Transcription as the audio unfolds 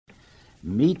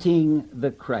Meeting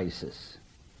the Crisis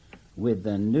with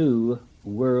the New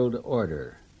World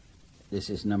Order. This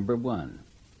is number 1.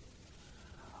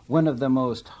 One of the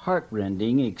most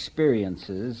heartrending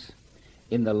experiences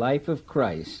in the life of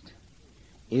Christ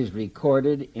is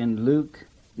recorded in Luke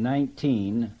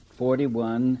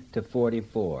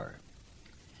 19:41-44.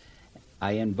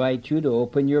 I invite you to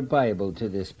open your Bible to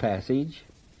this passage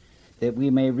that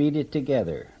we may read it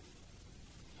together.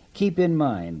 Keep in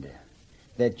mind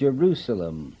that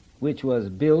Jerusalem, which was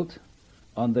built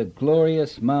on the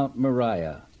glorious Mount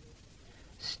Moriah,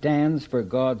 stands for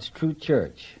God's true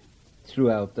church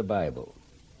throughout the Bible.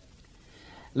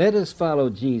 Let us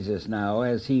follow Jesus now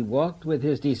as he walked with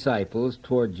his disciples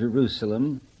toward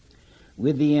Jerusalem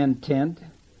with the intent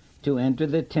to enter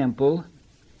the temple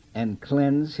and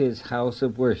cleanse his house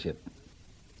of worship.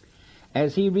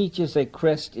 As he reaches a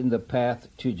crest in the path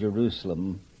to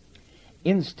Jerusalem,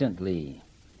 instantly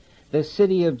the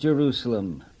city of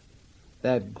Jerusalem,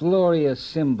 that glorious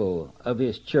symbol of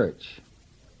his church,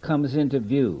 comes into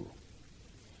view.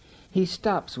 He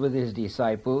stops with his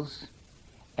disciples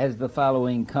as the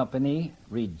following company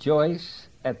rejoice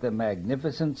at the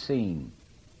magnificent scene.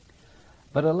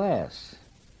 But alas,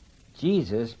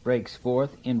 Jesus breaks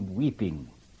forth in weeping.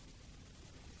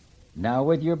 Now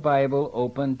with your Bible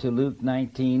open to Luke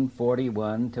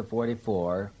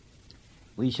 19:41-44,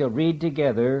 we shall read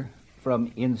together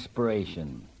from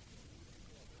Inspiration.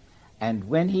 And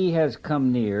when he has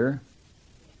come near,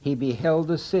 he beheld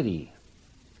the city,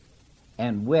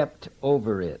 and wept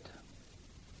over it,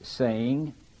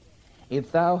 saying,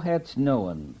 If thou hadst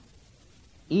known,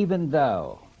 even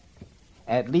thou,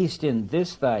 at least in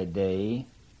this thy day,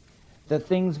 the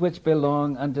things which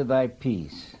belong unto thy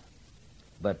peace,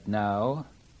 but now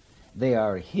they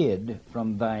are hid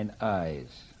from thine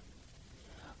eyes.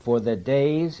 For the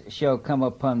days shall come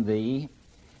upon thee,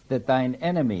 that thine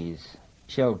enemies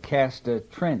shall cast a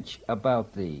trench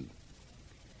about thee,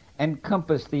 and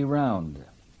compass thee round,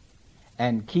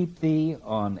 and keep thee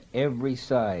on every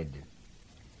side,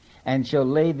 and shall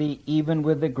lay thee even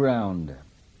with the ground,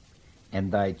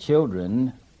 and thy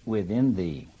children within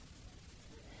thee.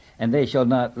 And they shall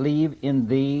not leave in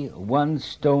thee one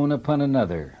stone upon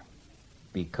another,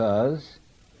 because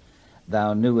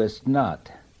thou knewest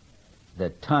not the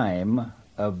time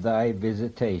of thy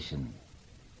visitation.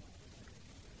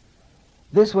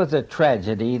 This was a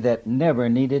tragedy that never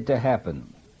needed to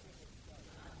happen,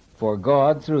 for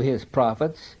God, through his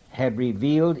prophets, had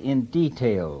revealed in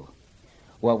detail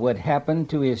what would happen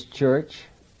to his church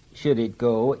should it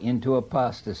go into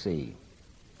apostasy.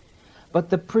 But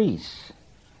the priests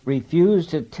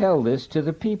refused to tell this to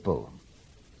the people.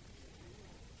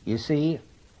 You see,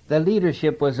 the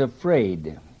leadership was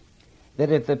afraid that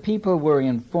if the people were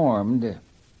informed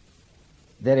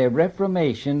that a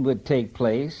reformation would take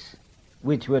place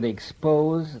which would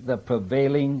expose the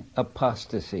prevailing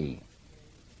apostasy.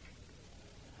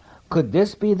 Could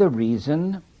this be the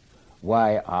reason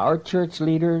why our church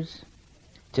leaders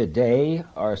today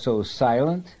are so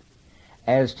silent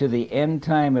as to the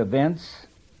end-time events,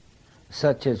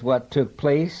 such as what took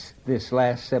place this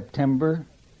last September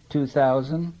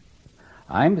 2000?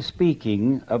 I'm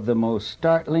speaking of the most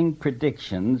startling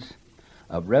predictions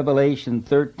of Revelation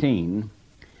 13,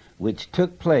 which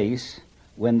took place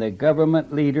when the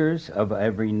government leaders of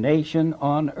every nation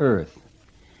on earth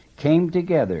came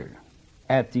together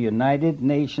at the United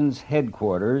Nations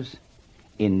headquarters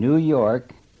in New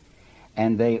York,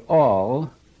 and they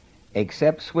all,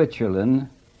 except Switzerland,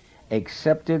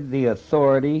 accepted the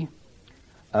authority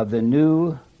of the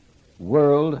New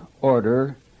World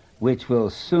Order, which will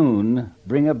soon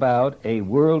bring about a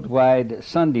worldwide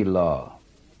Sunday law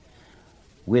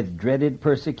with dreaded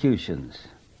persecutions.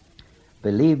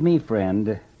 Believe me,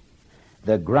 friend,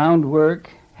 the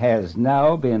groundwork has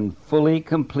now been fully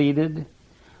completed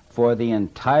for the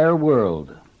entire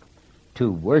world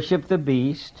to worship the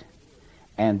beast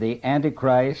and the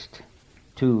Antichrist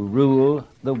to rule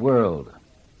the world.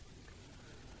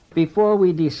 Before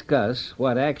we discuss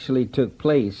what actually took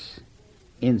place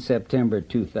in September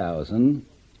 2000,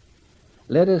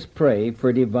 let us pray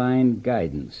for divine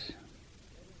guidance.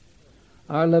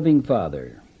 Our loving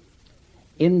Father,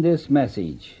 in this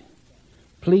message,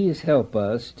 please help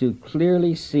us to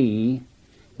clearly see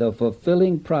the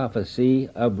fulfilling prophecy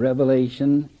of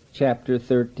Revelation chapter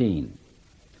 13.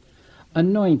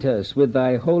 Anoint us with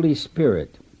thy Holy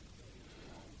Spirit,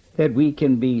 that we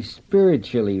can be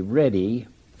spiritually ready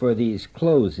for these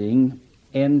closing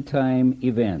end-time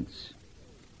events.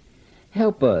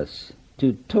 Help us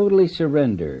to totally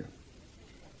surrender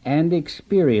and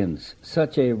experience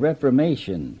such a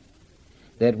reformation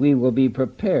that we will be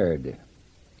prepared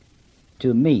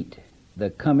to meet the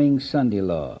coming Sunday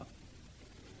law.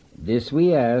 This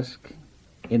we ask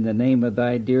in the name of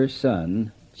thy dear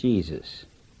Son, Jesus.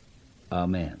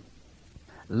 Amen.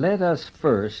 Let us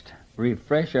first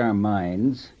refresh our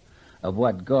minds of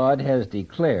what God has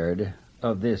declared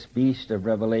of this beast of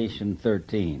Revelation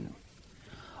 13.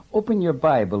 Open your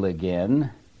Bible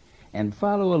again and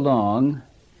follow along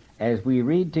as we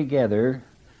read together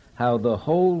how the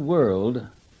whole world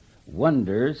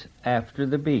wonders after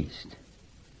the beast.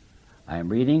 I am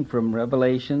reading from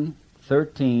Revelation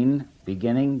 13,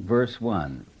 beginning verse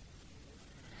 1.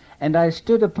 And I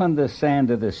stood upon the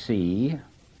sand of the sea,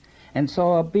 and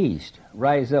saw a beast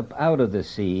rise up out of the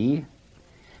sea,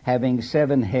 having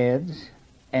 7 heads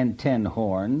and 10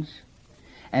 horns,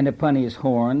 and upon his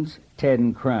horns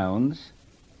 10 crowns,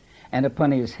 and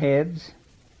upon his heads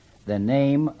the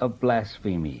name of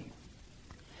blasphemy.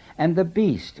 And the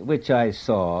beast which I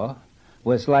saw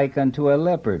was like unto a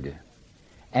leopard,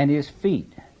 and his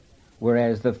feet were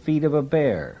as the feet of a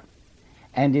bear,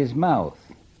 and his mouth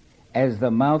as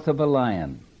the mouth of a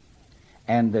lion.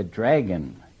 And the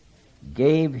dragon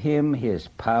gave him his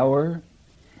power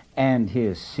and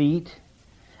his seat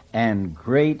and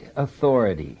great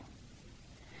authority.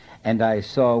 And I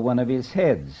saw one of his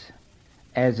heads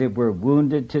as it were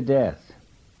wounded to death,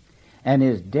 and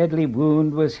his deadly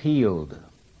wound was healed,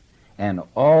 and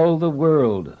all the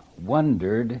world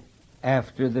wondered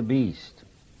after the beast.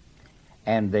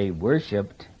 And they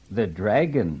worshipped the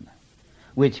dragon,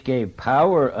 which gave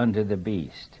power unto the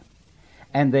beast.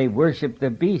 And they worshipped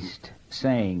the beast,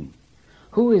 saying,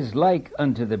 Who is like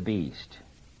unto the beast?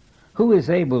 Who is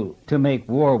able to make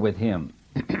war with him?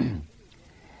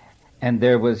 And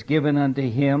there was given unto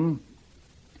him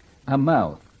a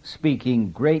mouth,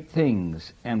 speaking great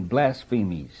things and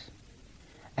blasphemies.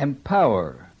 And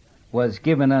power was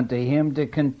given unto him to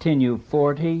continue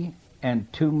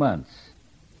 42 months.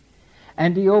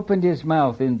 And he opened his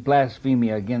mouth in blasphemy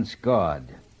against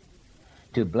God,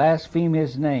 to blaspheme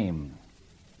his name,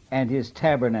 and his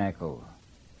tabernacle,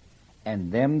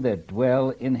 and them that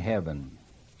dwell in heaven.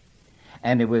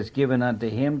 And it was given unto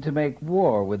him to make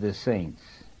war with the saints,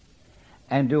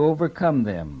 and to overcome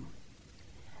them.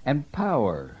 And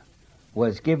power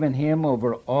was given him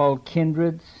over all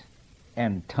kindreds,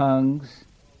 and tongues,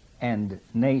 and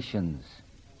nations.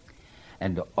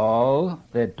 And all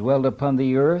that dwell upon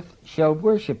the earth shall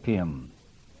worship him,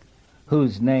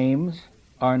 whose names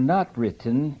are not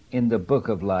written in the book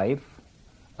of life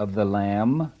of the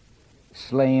Lamb,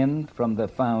 slain from the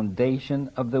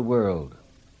foundation of the world.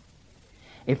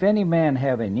 If any man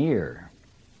have an ear,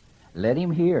 let him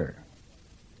hear.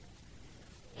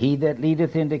 He that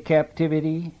leadeth into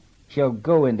captivity shall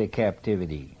go into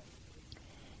captivity.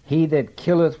 He that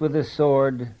killeth with the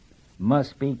sword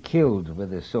must be killed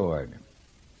with the sword.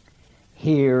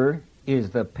 Here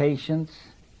is the patience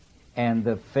and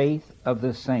the faith of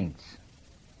the saints.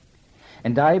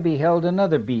 And I beheld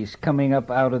another beast coming up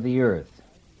out of the earth,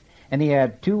 and he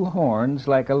had 2 horns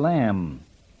like a lamb,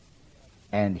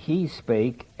 and he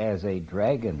spake as a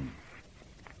dragon.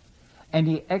 And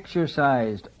he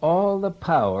exercised all the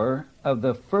power of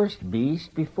the first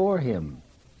beast before him,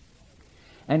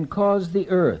 and caused the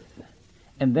earth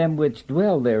and them which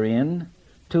dwell therein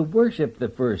to worship the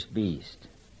first beast,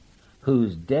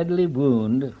 whose deadly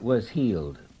wound was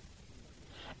healed.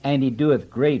 And he doeth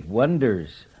great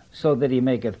wonders, so that he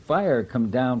maketh fire come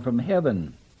down from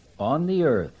heaven on the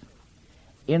earth,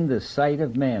 in the sight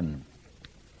of men,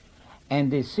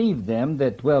 and deceived them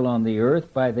that dwell on the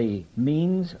earth by the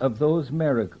means of those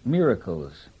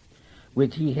miracles,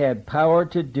 which he had power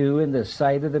to do in the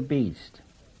sight of the beast,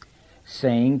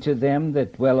 saying to them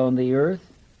that dwell on the earth,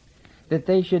 that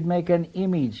they should make an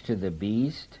image to the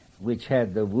beast, which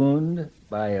had the wound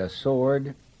by a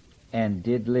sword, and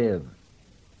did live.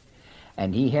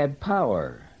 And he had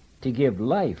power to give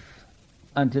life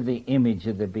unto the image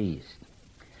of the beast,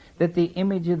 that the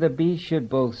image of the beast should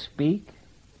both speak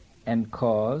and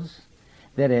cause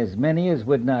that as many as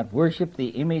would not worship the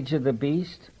image of the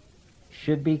beast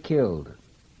should be killed.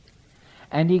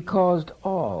 And he caused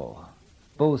all,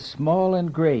 both small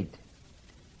and great,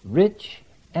 rich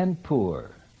and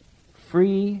poor,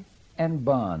 free and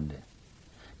bond,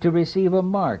 to receive a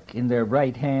mark in their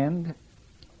right hand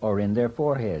or in their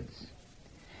foreheads,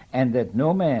 and that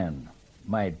no man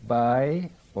might buy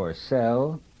or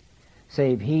sell,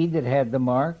 save he that had the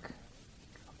mark,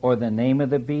 or the name of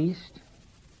the beast,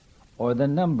 or the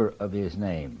number of his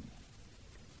name.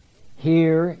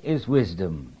 Here is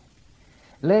wisdom.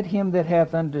 Let him that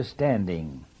hath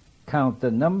understanding count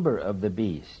the number of the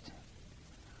beast,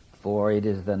 for it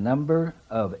is the number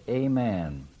of a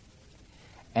man,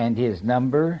 and his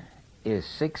number is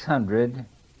 666.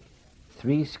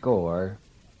 threescore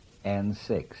and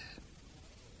 6.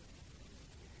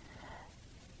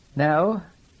 Now,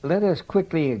 let us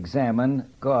quickly examine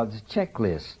God's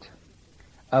checklist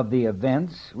of the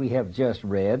events we have just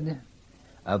read,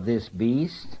 of this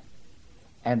beast,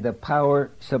 and the power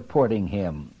supporting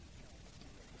him.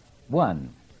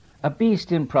 1. A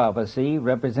beast in prophecy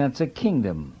represents a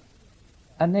kingdom,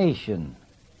 a nation,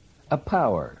 a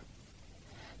power.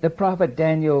 The prophet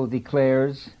Daniel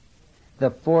declares,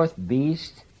 "The fourth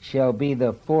beast shall be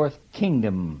the fourth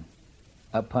kingdom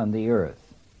upon the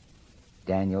earth."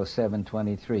 Daniel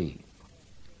 7:23.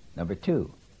 Number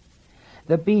 2.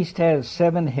 The beast has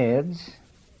 7 heads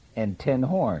and 10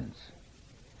 horns.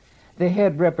 The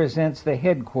head represents the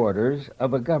headquarters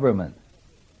of a government.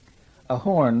 A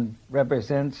horn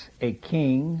represents a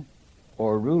king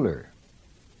or ruler.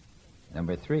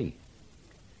 Number 3.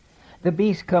 The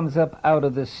beast comes up out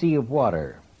of the sea of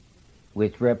water,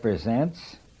 which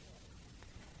represents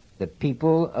the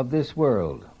people of this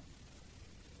world,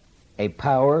 a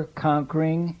power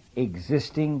conquering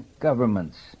existing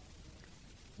governments.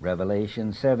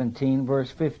 Revelation 17,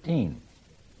 verse 15.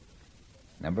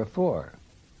 Number 4.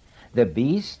 The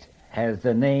beast has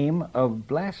the name of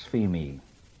blasphemy.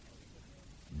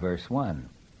 Verse 1.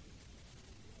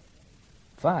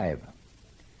 5.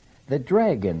 The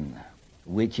dragon,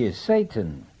 which is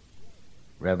Satan,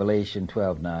 Revelation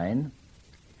 12:9,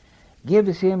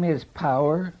 gives him his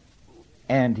power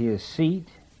and his seat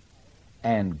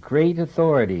and great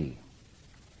authority,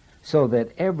 so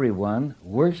that everyone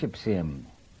worships him.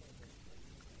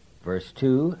 Verse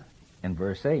 2 and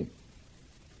verse 8.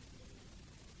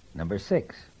 Number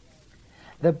 6.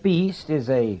 The beast is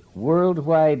a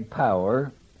worldwide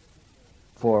power,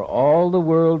 for all the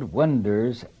world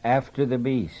wonders after the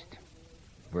beast.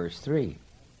 Verse 3.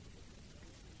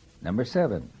 Number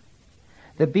 7.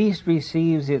 The beast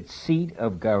receives its seat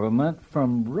of government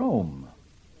from Rome.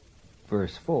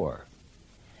 Verse 4.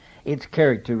 Its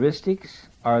characteristics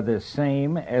are the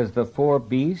same as the 4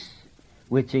 beasts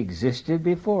which existed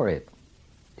before it.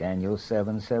 Daniel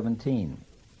 7:17.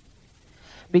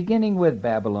 Beginning with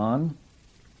Babylon,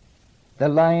 the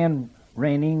lion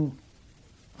reigning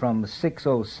from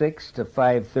 606 to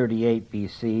 538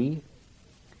 BC,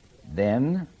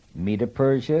 then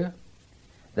Medo-Persia,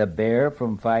 the bear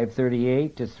from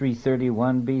 538 to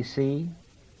 331 BC,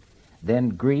 then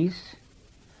Greece,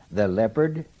 the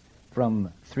leopard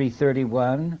from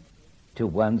 331 to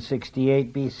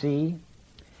 168 BC,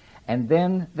 and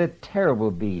then the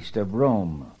terrible beast of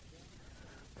Rome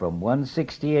from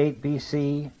 168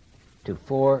 BC to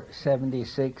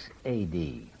 476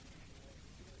 AD.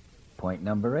 Point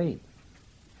number 8.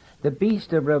 The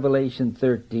beast of Revelation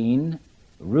 13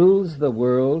 rules the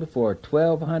world for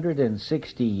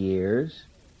 1,260 years,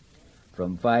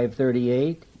 from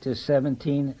 538 to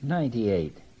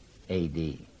 1798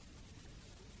 AD.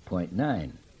 Point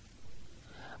 9.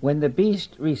 When the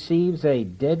beast receives a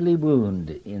deadly wound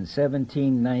in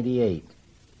 1798,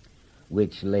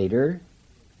 which later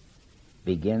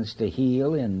begins to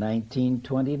heal in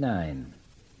 1929.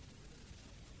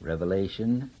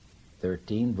 Revelation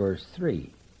 13, verse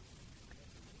 3.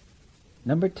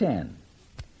 Number 10.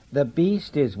 The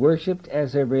beast is worshipped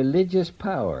as a religious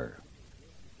power,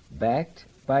 backed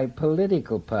by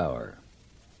political power.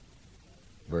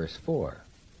 Verse 4.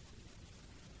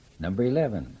 Number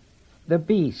 11. The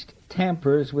beast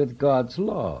tampers with God's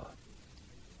law.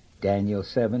 Daniel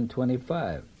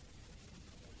 7:25.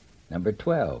 Number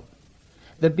 12.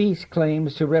 The beast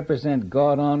claims to represent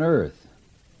God on earth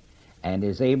and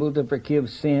is able to forgive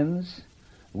sins,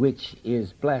 which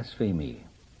is blasphemy.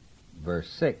 Verse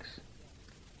 6.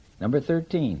 Number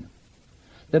 13.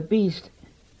 The beast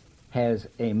has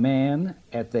a man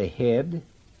at the head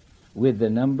with the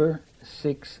number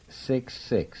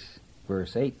 666.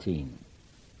 Verse 18.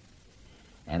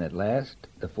 And at last,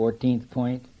 the 14th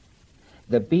point,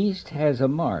 the beast has a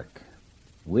mark,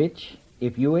 which,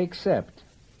 if you accept,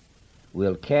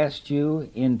 will cast you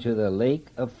into the lake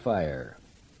of fire.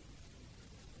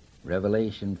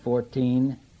 Revelation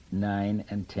 14, 9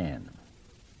 and 10.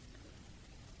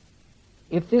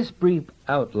 If this brief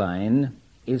outline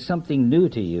is something new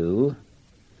to you,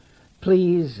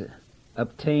 please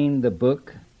obtain the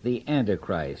book, The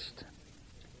Antichrist,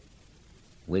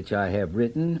 which I have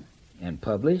written and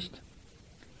published.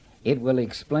 It will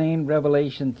explain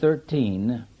Revelation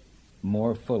 13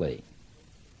 more fully.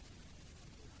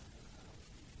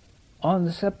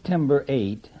 On September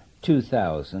 8,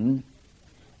 2000,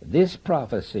 this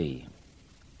prophecy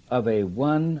of a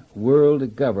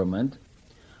one-world government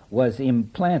was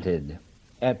implanted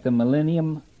at the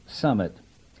Millennium Summit,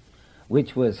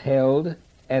 which was held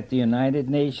at the United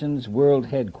Nations World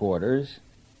Headquarters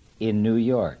in New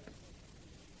York.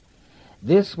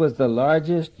 This was the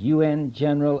largest UN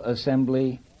General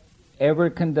Assembly ever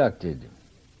conducted,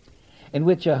 in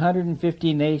which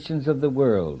 150 nations of the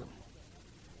world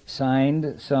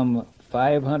signed some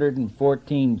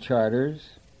 514 charters,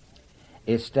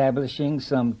 establishing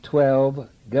some 12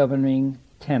 governing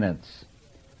tenets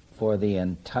for the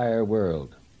entire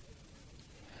world.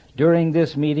 During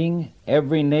this meeting,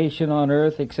 every nation on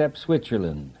earth except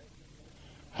Switzerland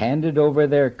handed over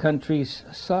their country's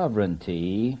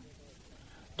sovereignty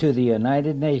to the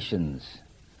United Nations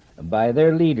by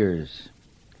their leaders,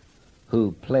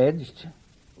 who pledged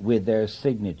with their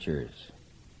signatures.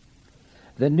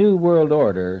 The New World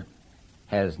Order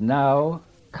has now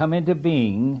come into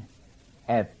being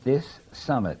at this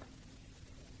summit.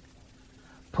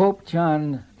 Pope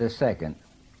John II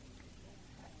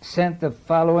sent the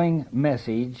following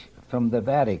message from the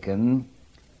Vatican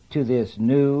to this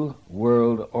New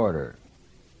World Order.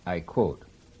 I quote,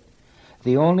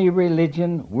 "The only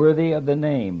religion worthy of the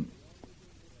name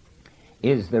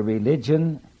is the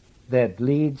religion that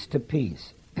leads to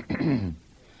peace.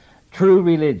 True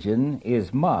religion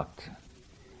is mocked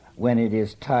when it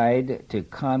is tied to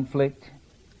conflict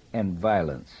and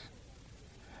violence.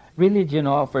 Religion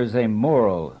offers a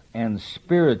moral and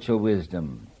spiritual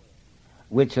wisdom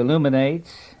which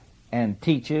illuminates and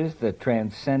teaches the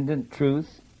transcendent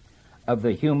truth of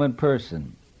the human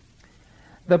person.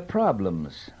 The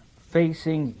problems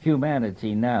facing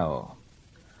humanity now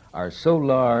are so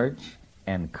large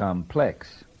and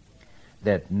complex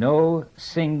that no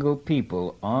single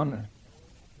people on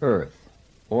earth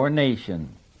or nation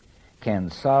can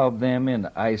solve them in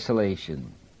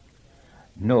isolation,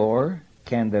 nor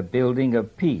can the building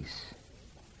of peace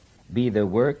be the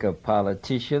work of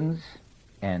politicians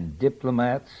and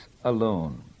diplomats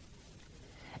alone.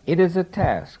 It is a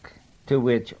task to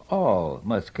which all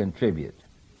must contribute,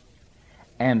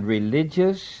 and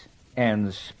religious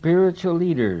and spiritual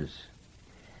leaders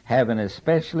have an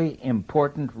especially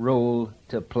important role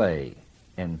to play."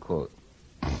 End quote.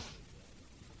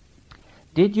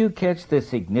 Did you catch the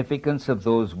significance of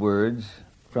those words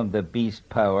from the beast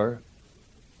power,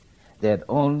 that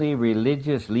only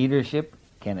religious leadership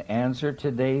can answer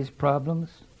today's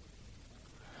problems?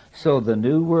 So the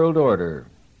New World Order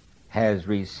has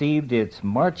received its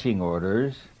marching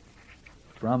orders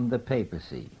from the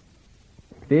papacy.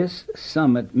 This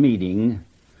summit meeting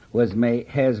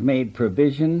has made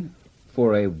provision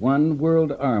for a one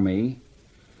world army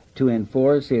to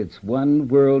enforce its one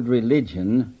world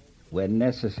religion when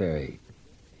necessary.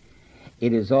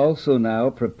 It is also now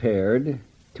prepared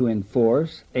to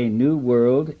enforce a new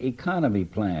world economy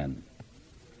plan.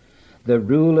 The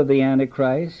rule of the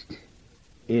Antichrist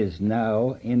is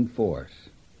now in force.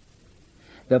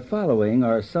 The following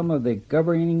are some of the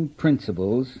governing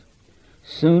principles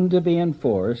soon to be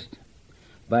enforced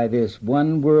by this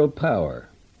one world power.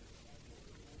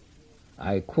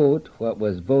 I quote what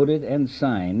was voted and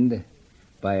signed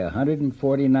by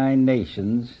 149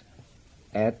 nations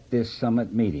at this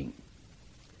summit meeting.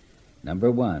 Number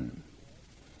 1,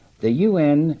 the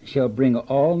UN shall bring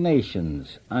all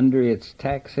nations under its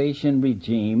taxation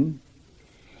regime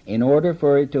in order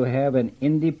for it to have an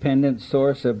independent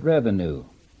source of revenue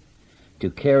to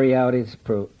carry out its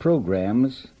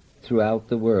programs throughout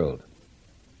the world.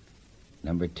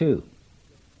 Number 2,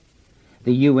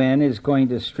 the UN is going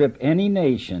to strip any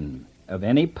nation of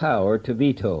any power to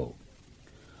veto.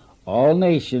 All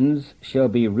nations shall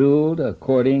be ruled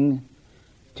according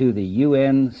to the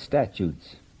UN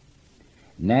statutes.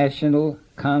 National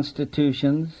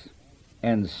constitutions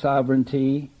and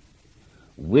sovereignty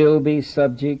will be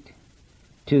subject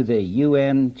to the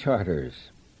UN charters.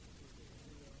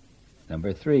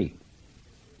 Number 3,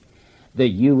 the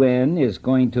UN is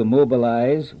going to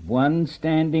mobilize one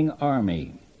standing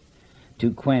army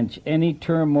to quench any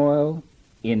turmoil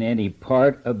in any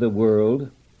part of the world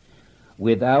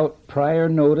without prior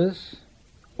notice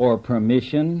or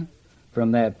permission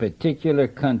from that particular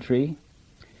country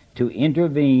to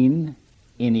intervene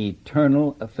in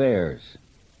eternal affairs.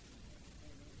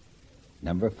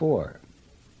 Number 4,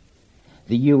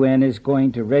 the UN is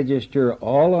going to register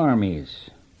all armies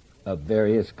of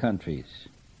various countries.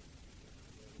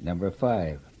 Number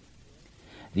 5,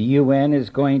 the UN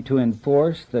is going to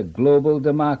enforce the global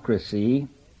democracy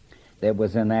that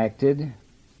was enacted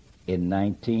in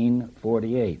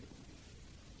 1948.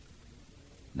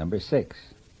 Number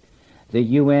 6, the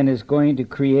UN is going to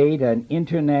create an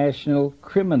international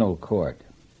criminal court.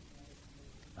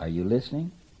 Are you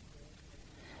listening?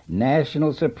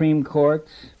 National Supreme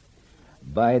Courts,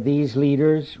 by these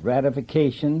leaders'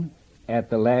 ratification at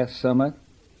the last summit,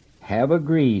 have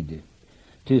agreed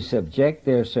to subject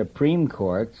their supreme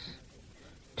courts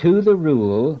to the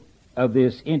rule of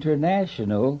this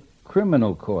international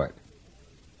criminal court.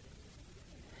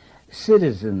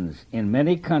 Citizens in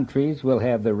many countries will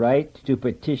have the right to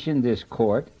petition this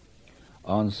court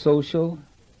on social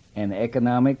and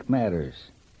economic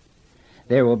matters.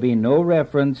 There will be no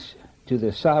reference to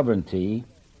the sovereignty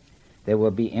that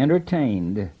will be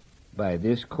entertained by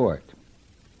this court.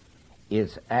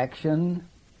 Its action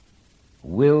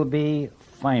will be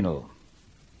final.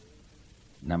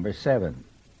 Number 7.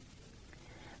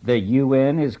 The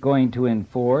UN is going to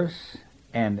enforce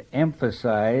and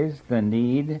emphasize the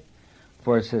need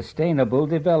for sustainable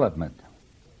development.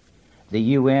 The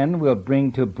UN will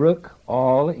bring to book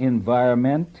all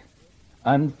environment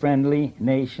unfriendly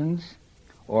nations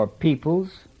or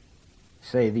peoples,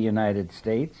 say the United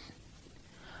States,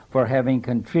 for having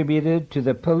contributed to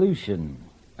the pollution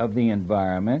of the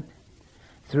environment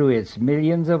through its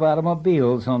millions of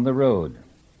automobiles on the road.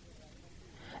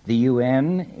 The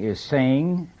UN is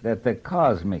saying that the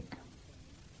cosmic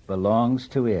belongs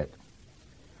to it.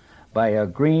 By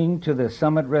agreeing to the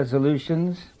summit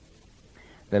resolutions,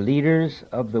 the leaders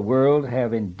of the world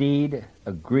have indeed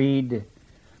agreed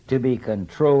to be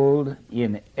controlled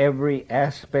in every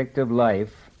aspect of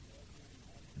life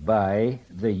by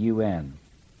the UN.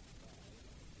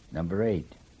 Number 8.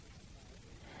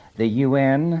 The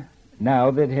UN, now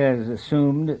that it has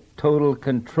assumed total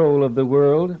control of the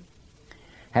world,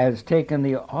 has taken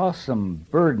the awesome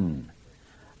burden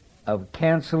of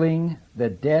canceling the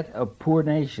debt of poor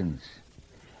nations.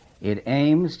 It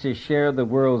aims to share the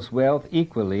world's wealth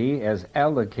equally as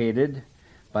allocated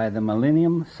by the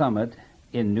Millennium Summit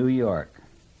in New York.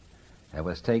 That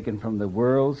was taken from the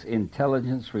World's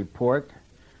Intelligence Report,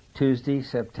 Tuesday,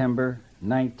 September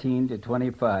 19 to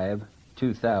 25,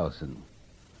 2000.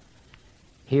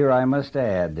 Here I must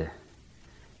add,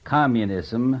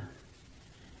 communism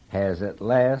has at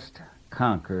last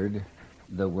conquered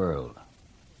the world.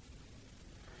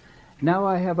 Now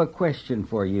I have a question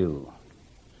for you.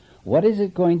 What is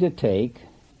it going to take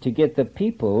to get the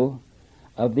people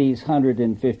of these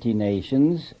 150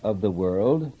 nations of the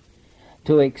world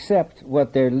to accept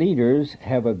what their leaders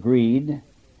have agreed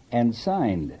and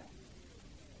signed?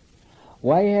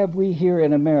 Why have we here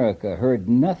in America heard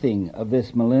nothing of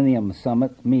this Millennium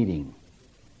Summit meeting?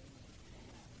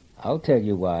 I'll tell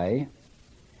you why.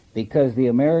 Because the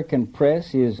American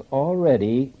press is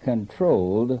already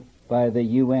controlled by the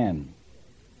UN,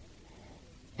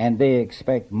 and they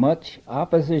expect much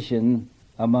opposition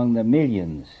among the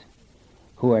millions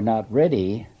who are not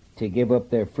ready to give up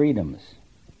their freedoms.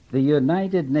 The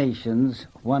United Nations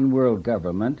One World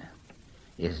Government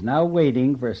is now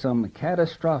waiting for some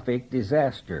catastrophic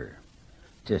disaster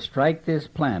to strike this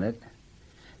planet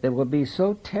that will be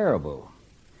so terrible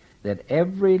that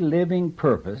every living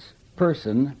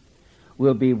person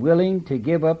will be willing to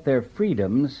give up their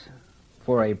freedoms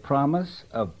for a promise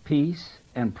of peace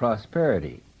and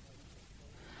prosperity.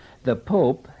 The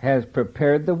Pope has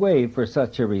prepared the way for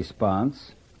such a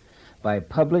response by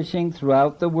publishing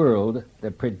throughout the world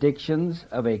the predictions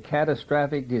of a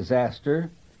catastrophic disaster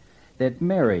that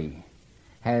Mary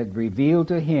had revealed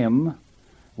to him,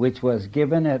 which was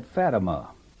given at Fatima.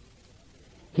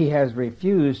 He has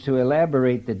refused to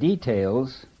elaborate the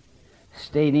details,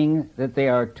 stating that they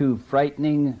are too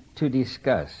frightening to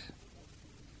discuss.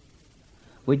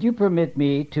 Would you permit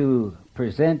me to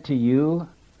present to you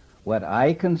what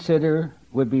I consider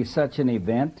would be such an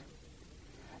event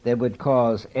that would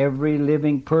cause every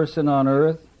living person on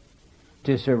earth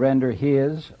to surrender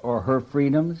his or her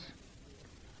freedoms?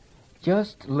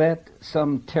 Just let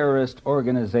some terrorist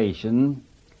organization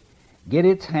get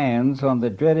its hands on the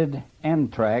dreaded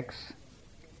anthrax,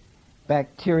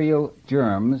 bacterial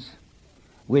germs,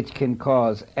 which can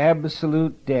cause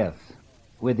absolute death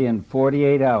within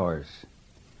 48 hours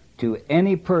to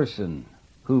any person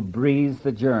who breathes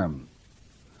the germ.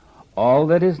 All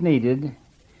that is needed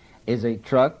is a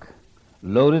truck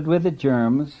loaded with the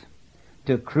germs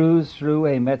to cruise through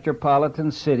a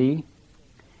metropolitan city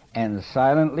and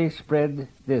silently spread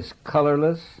this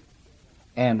colorless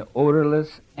and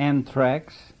odorless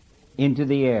anthrax into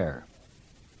the air.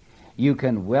 You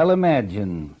can well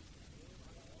imagine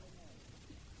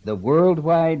the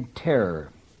worldwide terror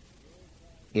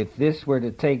if this were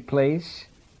to take place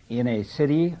in a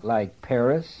city like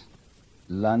Paris,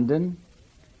 London,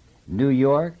 New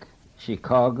York,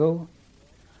 Chicago,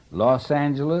 Los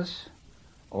Angeles,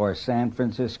 or San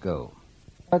Francisco.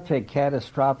 Such a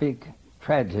catastrophic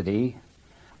tragedy,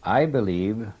 I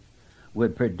believe,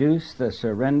 would produce the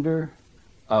surrender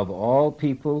of all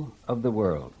people of the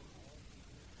world.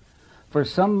 For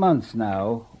some months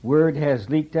now, word has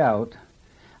leaked out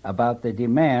about the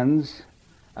demands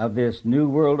of this New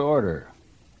World Order.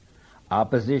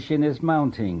 Opposition is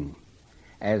mounting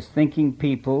as thinking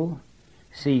people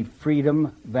see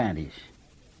freedom vanish.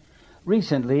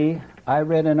 Recently, I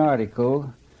read an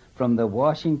article from the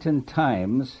Washington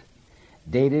Times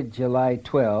dated July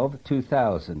 12,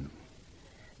 2000.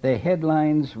 The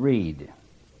headlines read,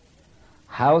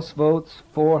 House votes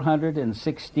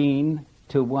 416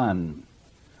 to 1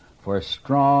 for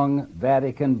strong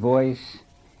Vatican voice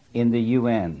in the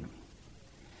UN.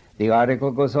 The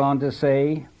article goes on to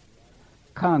say,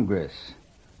 Congress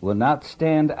will not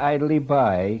stand idly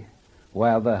by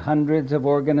while the hundreds of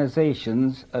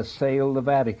organizations assail the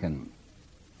Vatican.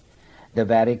 The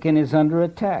Vatican is under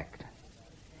attack,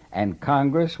 and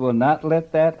Congress will not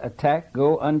let that attack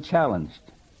go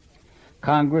unchallenged.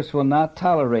 Congress will not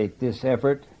tolerate this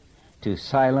effort to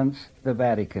silence the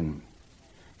Vatican,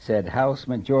 said House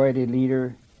Majority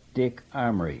Leader Dick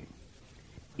Armory.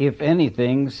 If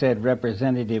anything, said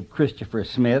Representative Christopher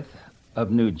Smith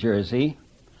of New Jersey,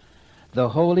 the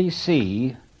Holy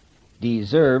See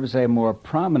deserves a more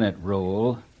prominent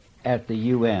role at the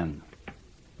UN.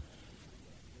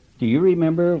 Do you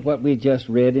remember what we just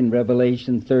read in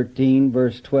Revelation 13,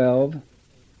 verse 12?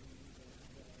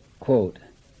 Quote,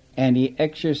 And he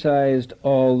exercised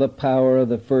all the power of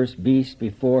the first beast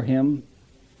before him,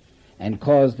 and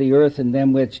caused the earth and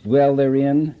them which dwell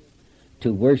therein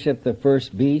to worship the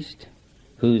first beast,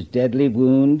 whose deadly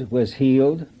wound was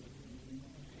healed.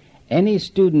 Any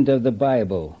student of the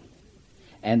Bible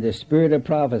and the spirit of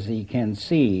prophecy can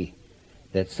see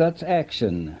that such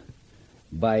action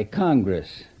by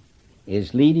Congress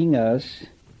is leading us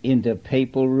into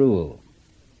papal rule.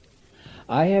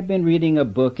 I have been reading a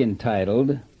book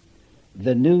entitled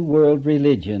The New World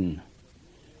Religion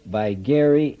by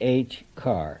Gary H.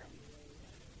 Carr,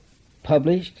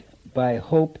 published by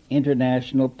Hope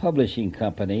International Publishing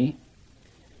Company,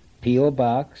 P.O.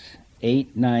 Box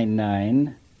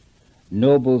 899,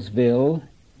 Noblesville,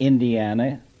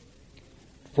 Indiana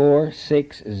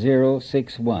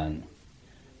 46061.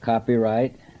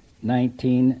 Copyright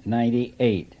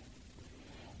 1998.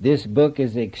 This book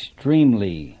is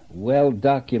extremely well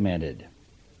documented.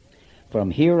 From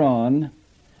here on,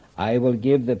 I will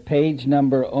give the page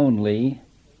number only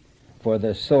for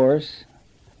the source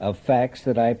of facts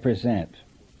that I present.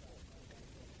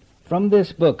 From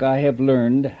this book I have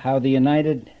learned how the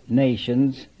United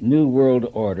Nations New World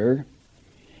Order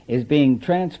is being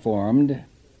transformed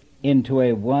into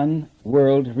a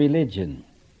one-world religion.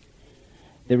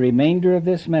 The remainder of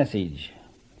this message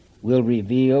will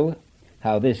reveal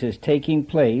how this is taking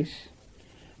place,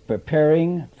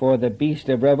 preparing for the beast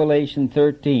of Revelation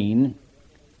 13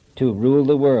 to rule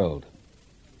the world.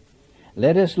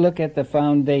 Let us look at the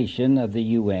foundation of the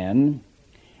UN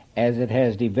as it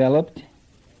has developed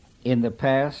in the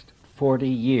past 40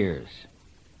 years.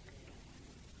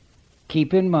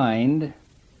 Keep in mind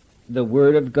the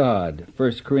Word of God,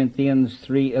 1 Corinthians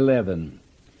 3:11,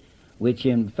 which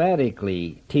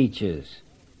emphatically teaches,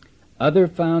 Other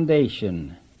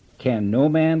foundation can no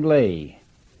man lay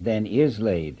than is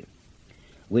laid,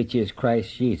 which is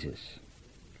Christ Jesus.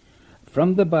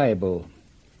 From the Bible,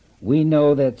 we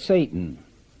know that Satan,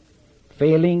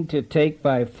 failing to take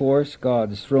by force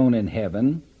God's throne in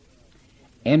heaven,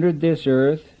 entered this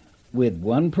earth with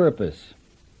one purpose,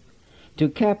 to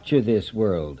capture this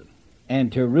world and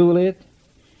to rule it,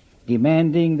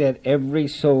 demanding that every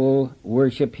soul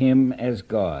worship him as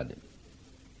God.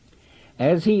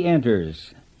 As he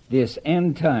enters this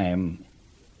end time,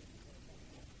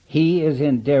 he is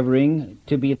endeavoring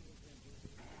to be.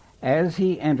 As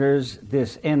he enters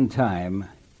this end time,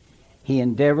 he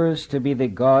endeavors to be the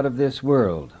God of this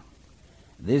world.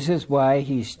 This is why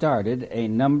he started a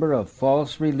number of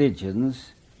false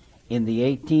religions in the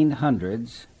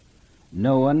 1800s,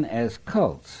 known as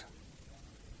cults,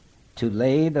 to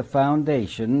lay the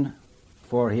foundation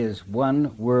for his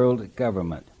one-world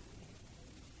government.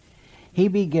 He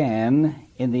began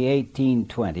in the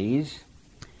 1820s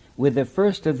with the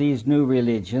first of these new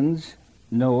religions,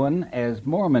 known as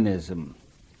Mormonism,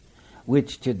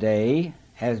 which today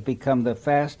has become the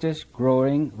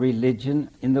fastest-growing religion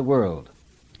in the world.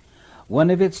 One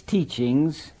of its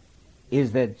teachings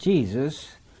is that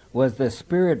Jesus was the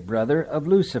spirit brother of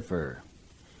Lucifer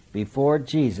before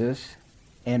Jesus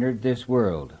entered this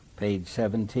world, page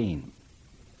 17.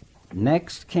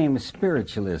 Next came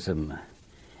spiritualism,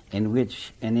 in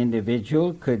which an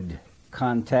individual could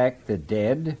contact the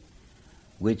dead,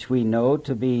 which we know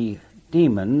to be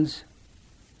demons.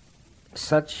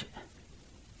 Such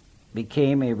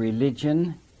became a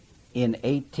religion in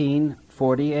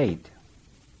 1848.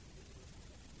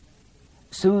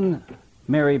 Soon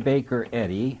Mary Baker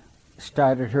Eddy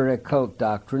started her occult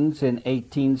doctrines in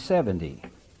 1870,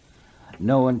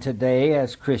 known today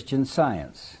as Christian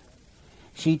Science.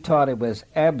 She taught it was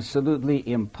absolutely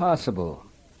impossible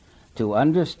to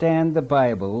understand the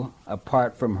Bible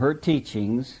apart from her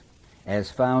teachings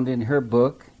as found in her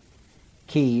book,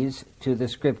 Keys to the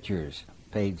Scriptures,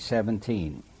 page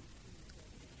 17.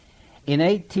 In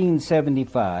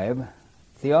 1875,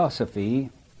 Theosophy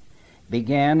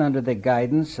began under the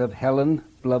guidance of Helen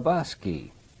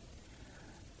Blavatsky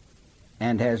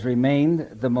and has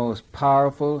remained the most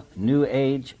powerful New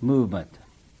Age movement,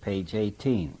 page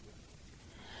 18.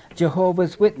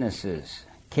 Jehovah's Witnesses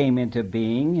came into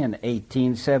being in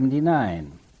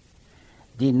 1879,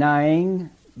 denying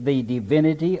the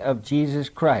divinity of Jesus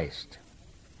Christ.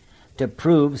 To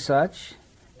prove such,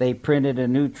 they printed a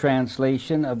new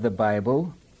translation of the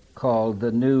Bible called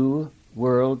the New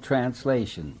World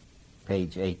Translation,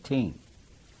 page 18.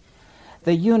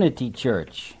 The Unity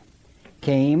Church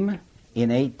came in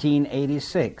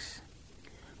 1886,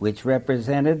 which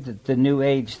represented the New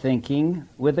Age thinking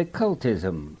with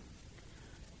occultism,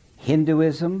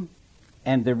 Hinduism,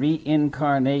 and the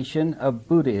reincarnation of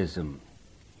Buddhism.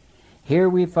 Here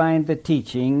we find the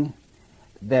teaching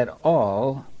that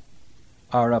all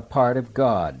are a part of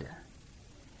God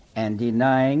and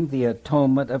denying the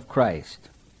atonement of Christ.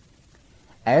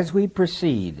 As we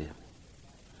proceed,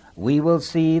 we will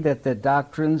see that the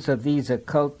doctrines of these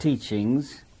occult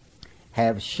teachings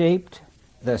have shaped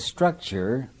the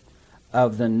structure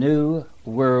of the New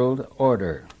World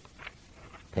Order,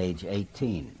 page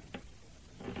 18.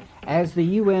 As the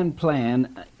UN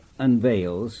plan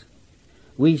unveils,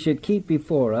 we should keep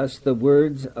before us the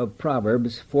words of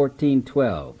Proverbs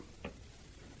 14:12.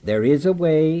 There is a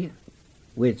way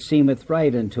which seemeth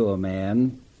right unto a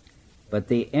man, but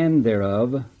the end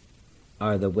thereof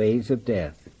are the ways of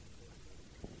death.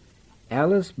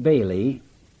 Alice Bailey,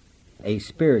 a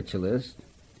spiritualist,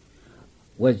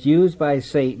 was used by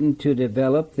Satan to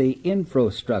develop the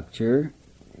infrastructure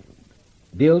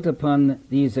built upon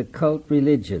these occult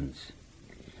religions.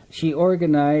 She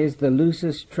organized the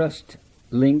Lucis Trust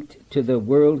linked to the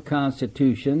World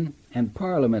Constitution and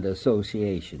Parliament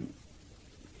Association.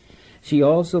 She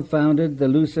also founded the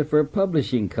Lucifer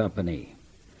Publishing Company,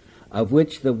 of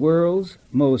which the world's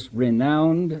most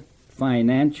renowned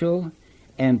financial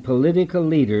and political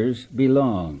leaders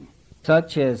belong,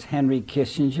 such as Henry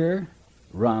Kissinger,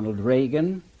 Ronald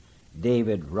Reagan,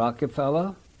 David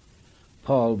Rockefeller,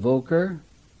 Paul Volcker,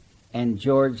 and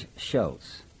George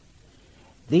Shultz.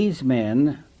 These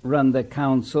men run the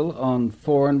Council on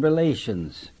Foreign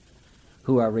Relations,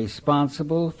 who are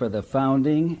responsible for the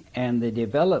founding and the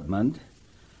development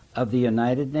of the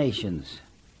United Nations,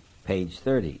 page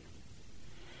 30.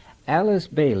 Alice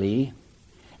Bailey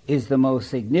is the most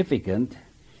significant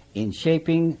in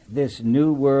shaping this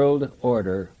New World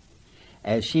Order,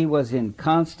 as she was in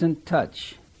constant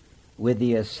touch with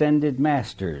the ascended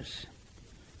masters,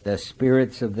 the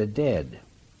spirits of the dead,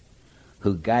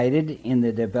 who guided in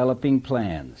the developing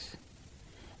plans.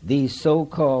 These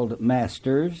so-called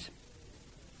masters,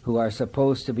 who are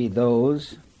supposed to be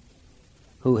those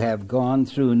who have gone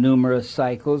through numerous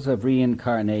cycles of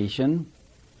reincarnation,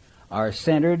 are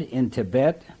centered in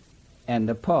Tibet and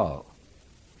Nepal.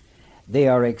 They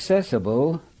are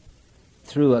accessible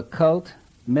through occult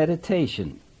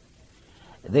meditation.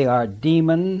 They are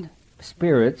demon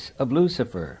spirits of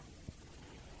Lucifer.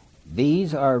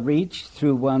 These are reached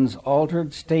through one's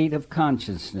altered state of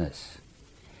consciousness.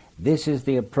 This is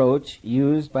the approach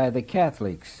used by the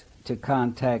Catholics to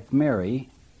contact Mary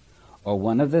or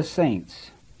one of the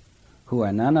saints, who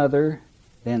are none other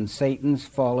than Satan's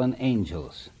fallen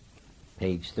angels,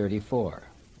 page 34.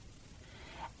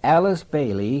 Alice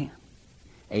Bailey,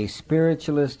 a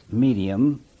spiritualist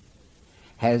medium,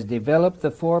 has developed the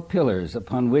four pillars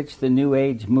upon which the New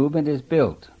Age movement is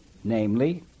built,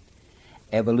 namely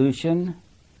evolution,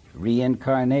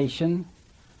 reincarnation,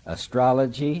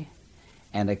 astrology,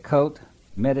 and occult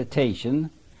meditation,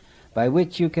 by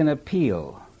which you can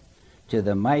appeal to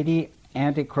the mighty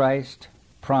Antichrist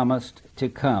promised to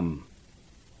come,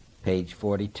 page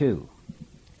 42.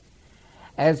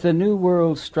 As the New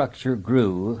World structure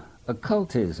grew,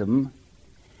 occultism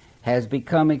has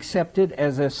become accepted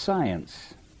as a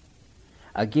science.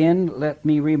 Again, let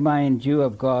me remind you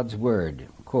of God's word,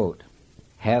 quote,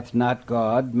 "Hath not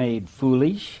God made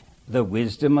foolish the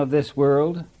wisdom of this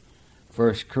world?"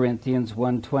 1 Corinthians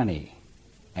 1:20.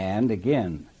 And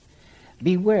again,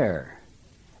 "Beware,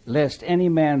 lest any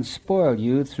man spoil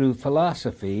you through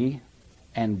philosophy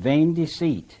and vain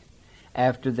deceit,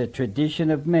 after the tradition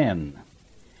of men,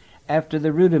 after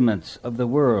the rudiments of the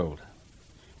world,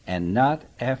 and not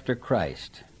after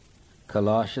Christ.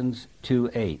 Colossians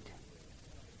 2:8.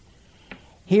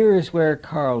 Here is where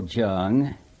Carl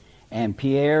Jung and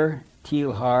Pierre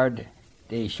Teilhard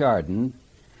de Chardin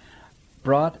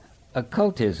brought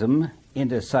occultism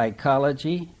into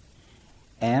psychology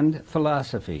and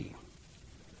philosophy.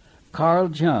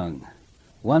 Carl Jung,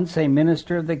 once a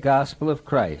minister of the gospel of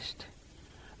Christ,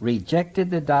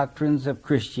 rejected the doctrines of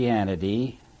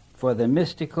Christianity for the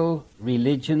mystical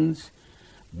religions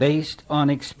based on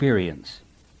experience.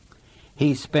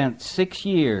 He spent 6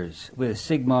 years with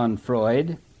Sigmund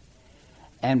Freud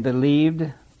and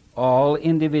believed all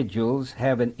individuals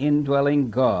have an indwelling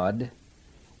God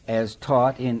as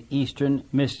taught in Eastern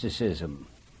mysticism,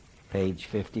 page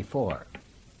 54.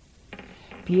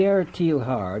 Pierre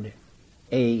Teilhard,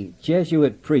 a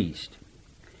Jesuit priest,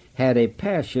 had a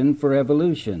passion for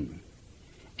evolution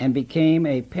and became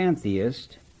a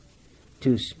pantheist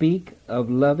to speak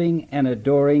of loving and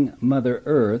adoring Mother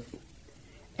Earth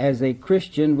as a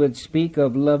Christian would speak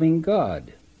of loving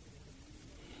God.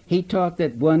 He taught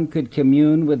that one could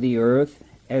commune with the earth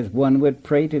as one would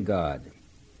pray to God.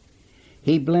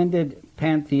 He blended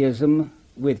pantheism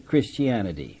with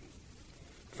Christianity.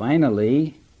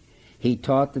 Finally, he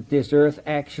taught that this earth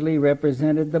actually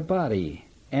represented the body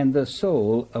and the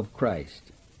soul of Christ.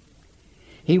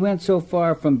 He went so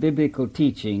far from biblical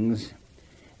teachings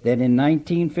that in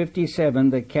 1957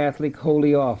 the Catholic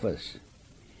Holy Office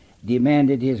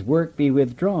demanded his work be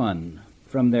withdrawn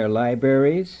from their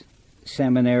libraries,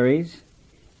 seminaries,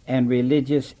 and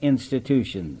religious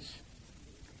institutions.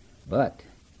 But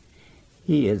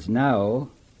he is now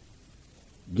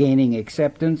gaining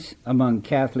acceptance among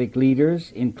Catholic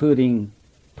leaders, including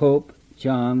Pope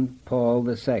John Paul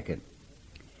II.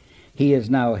 He is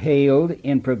now hailed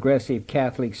in progressive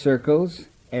Catholic circles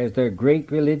as their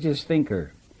great religious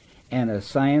thinker and a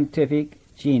scientific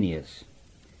genius.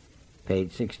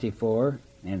 Page 64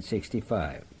 and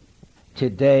 65.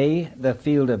 Today, the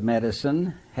field of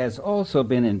medicine has also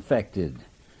been infected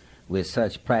with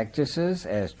such practices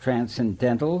as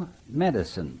transcendental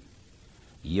medicine,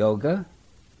 yoga,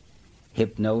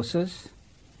 hypnosis,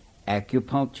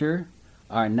 acupuncture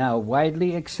are now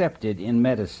widely accepted in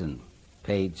medicine.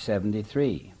 Page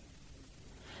 73.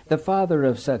 The father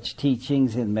of such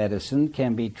teachings in medicine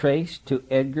can be traced to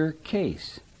Edgar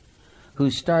Cayce, who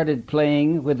started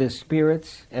playing with the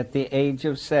spirits at the age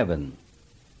of 7.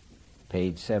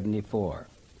 Page 74.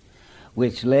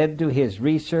 Which led to his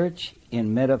research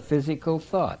in metaphysical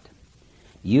thought,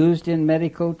 used in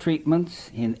medical treatments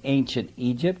in ancient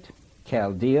Egypt,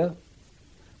 Chaldea,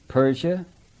 Persia,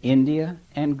 India,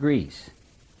 and Greece.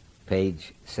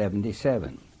 Page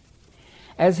 77.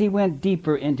 As he went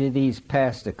deeper into these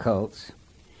past occults,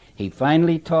 he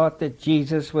finally taught that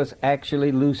Jesus was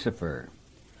actually Lucifer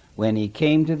when he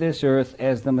came to this earth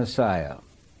as the Messiah.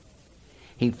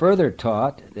 He further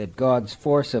taught that God's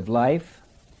force of life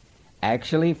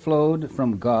actually flowed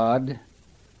from God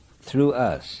through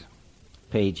us,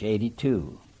 page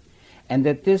 82, and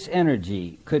that this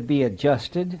energy could be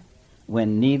adjusted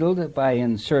when needled by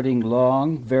inserting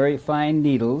long, very fine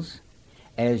needles,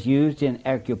 as used in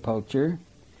acupuncture,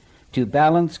 to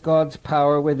balance God's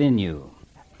power within you.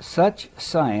 Such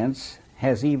science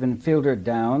has even filtered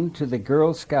down to the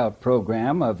Girl Scout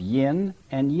program of yin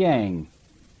and yang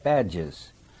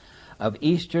badges of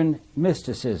Eastern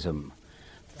mysticism,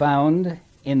 found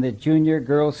in the Junior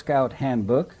Girl Scout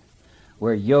Handbook,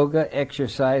 where yoga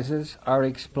exercises are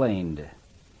explained,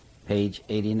 page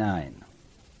 89.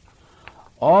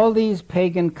 All these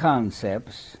pagan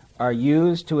concepts are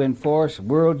used to enforce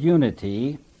world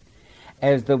unity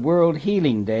as the World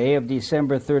Healing Day of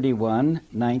December 31,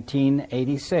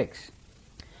 1986,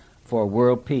 for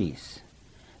world peace.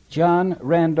 John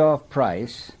Randolph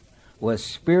Price was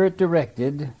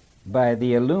spirit-directed by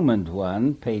the Illumined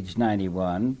One, page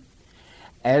 91.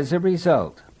 As a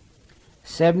result,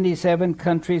 77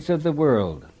 countries of the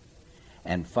world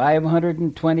and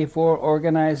 524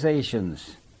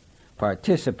 organizations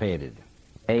participated,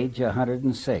 page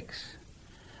 106.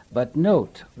 But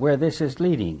note where this is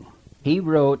leading. He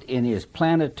wrote in his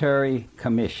Planetary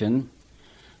Commission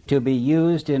to be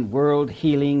used in world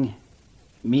healing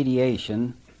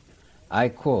mediation, I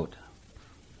quote,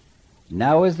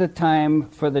 "Now is the time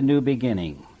for the new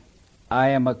beginning. I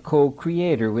am a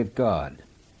co-creator with God.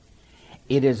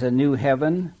 It is a new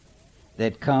heaven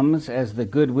that comes as the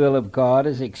goodwill of God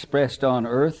is expressed on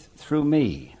earth through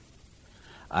me.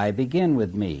 I begin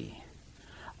with me.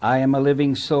 I am a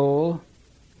living soul,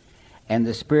 and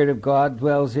the Spirit of God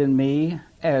dwells in me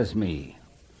as me.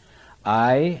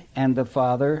 I and the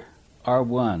Father are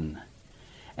one,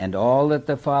 and all that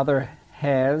the Father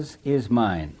has is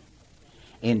mine.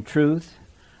 In truth,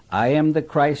 I am the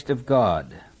Christ of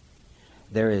God.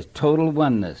 There is total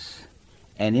oneness,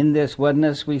 and in this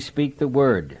oneness we speak the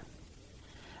word.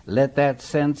 Let that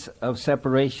sense of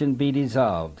separation be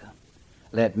dissolved.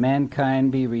 Let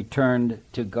mankind be returned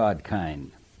to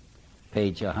Godkind.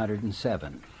 Page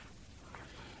 107.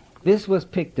 This was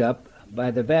picked up by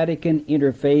the Vatican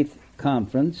Interfaith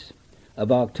Conference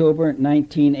of October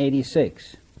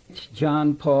 1986.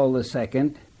 John Paul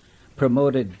II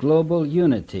promoted global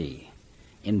unity,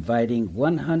 inviting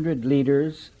 100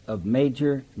 leaders of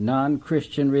major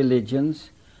non-Christian religions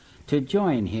to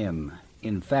join him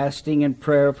in fasting and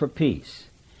prayer for peace.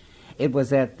 It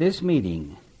was at this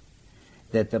meeting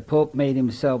that the Pope made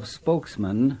himself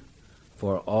spokesman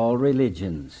for all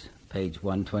religions, page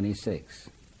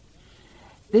 126.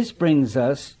 This brings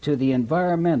us to the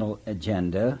environmental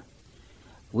agenda,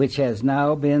 which has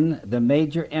now been the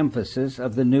major emphasis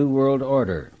of the New World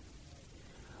Order.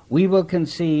 We will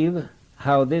conceive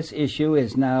how this issue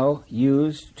is now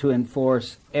used to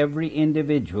enforce every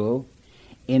individual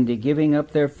into giving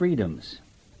up their freedoms.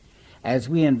 As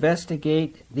we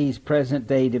investigate these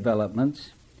present-day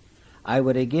developments, I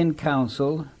would again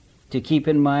counsel to keep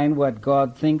in mind what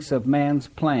God thinks of man's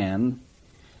plan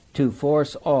to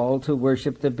force all to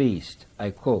worship the beast, I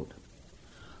quote,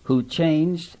 who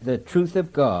changed the truth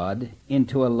of God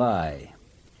into a lie,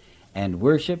 and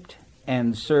worshipped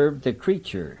and served the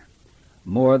creature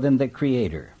more than the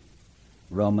Creator,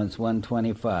 Romans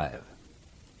 1:25.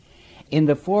 In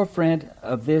the forefront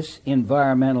of this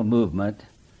environmental movement,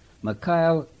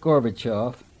 Mikhail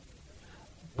Gorbachev,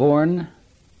 born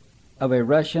of a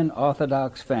Russian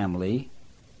Orthodox family,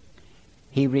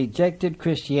 he rejected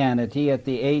Christianity at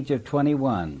the age of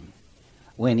 21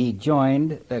 when he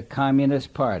joined the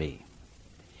Communist Party.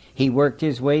 He worked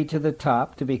his way to the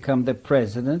top to become the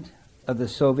president of the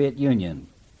Soviet Union,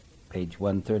 page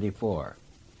 134.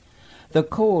 The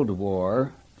Cold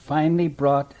War finally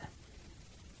brought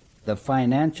the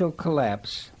financial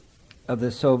collapse of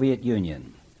the Soviet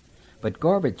Union, but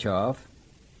Gorbachev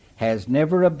has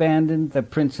never abandoned the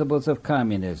principles of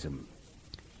communism.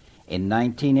 In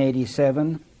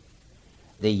 1987,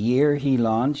 the year he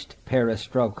launched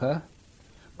Perestroika,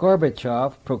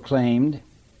 Gorbachev proclaimed,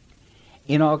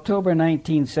 "In October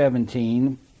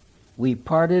 1917, we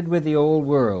parted with the old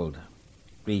world,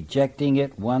 rejecting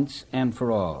it once and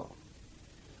for all.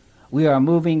 We are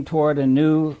moving toward a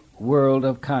new world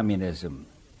of communism.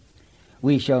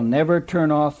 We shall never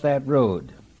turn off that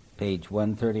road," page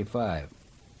 135.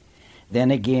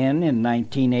 Then again, in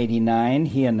 1989,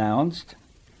 he announced,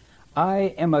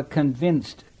 "I am a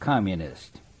convinced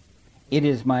communist. It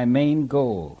is my main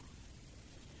goal."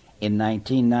 In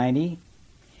 1990,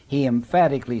 he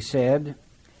emphatically said,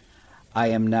 "I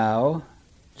am now,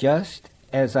 just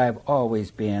as I've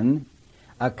always been,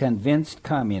 a convinced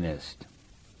communist."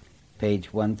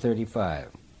 Page 135.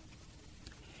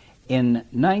 In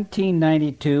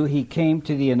 1992, he came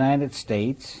to the United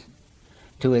States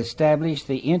to establish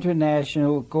the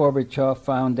International Gorbachev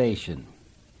Foundation.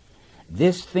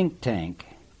 This think tank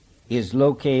is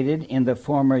located in the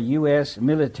former U.S.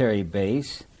 military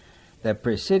base, the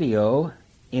Presidio,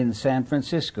 in San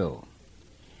Francisco.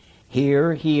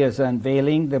 Here he is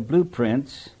unveiling the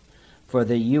blueprints for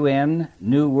the UN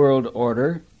New World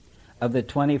Order of the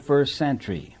 21st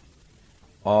century,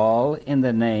 all in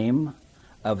the name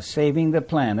of saving the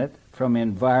planet from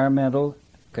environmental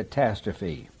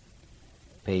catastrophe.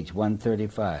 Page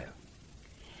 135.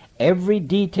 Every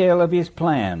detail of his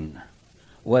plan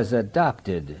was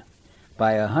adopted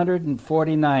by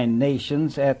 149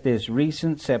 nations at this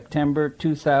recent September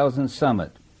 2000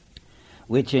 summit,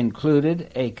 which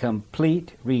included a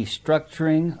complete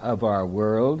restructuring of our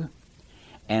world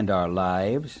and our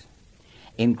lives,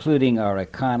 including our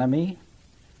economy,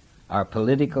 our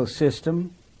political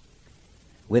system,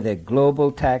 with a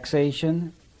global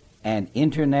taxation, an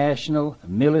international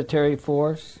military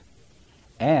force,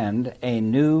 and a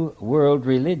new world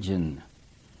religion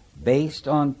based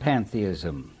on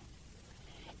pantheism,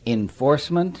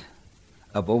 enforcement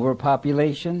of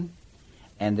overpopulation,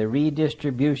 and the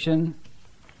redistribution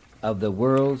of the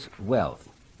world's wealth.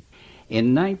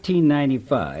 In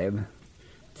 1995,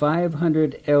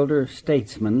 500 elder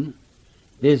statesmen,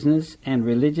 business and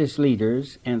religious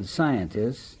leaders, and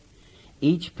scientists,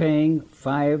 each paying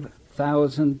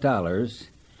 $5,000,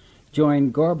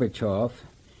 joined Gorbachev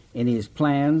in his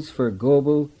plans for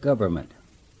global government.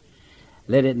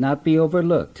 Let it not be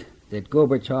overlooked that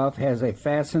Gorbachev has a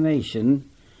fascination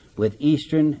with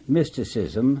Eastern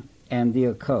mysticism and the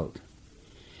occult.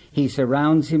 He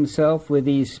surrounds himself with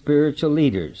these spiritual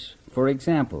leaders. For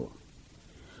example,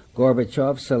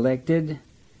 Gorbachev selected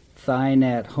Thich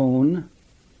Nhat Hanh,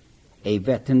 a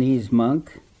Vietnamese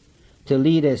monk, to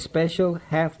lead a special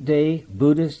half-day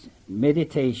Buddhist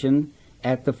meditation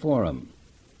at the Forum.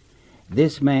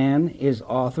 This man is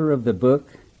author of the book,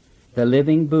 The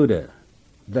Living Buddha,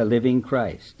 The Living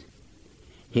Christ.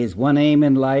 His one aim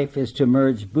in life is to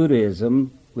merge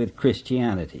Buddhism with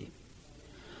Christianity.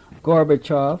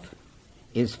 Gorbachev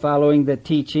is following the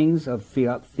teachings of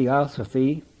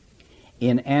theosophy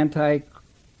and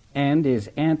is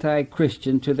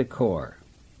anti-Christian to the core.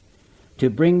 To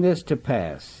bring this to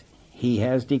pass, he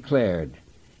has declared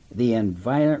the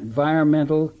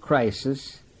environmental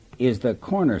crisis is the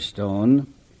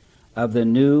cornerstone of the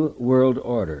New World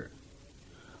Order.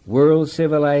 World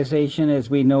civilization as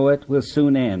we know it will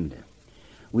soon end.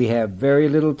 We have very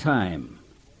little time,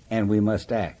 and we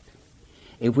must act.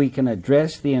 If we can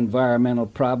address the environmental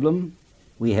problem,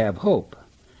 we have hope,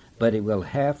 but it will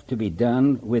have to be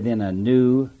done within a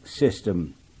new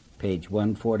system. Page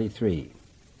 143.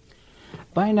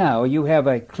 By now, you have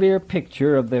a clear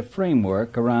picture of the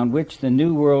framework around which the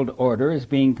New World Order is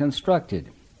being constructed.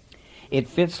 It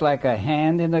fits like a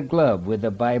hand in a glove with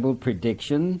the Bible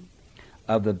prediction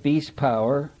of the beast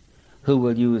power who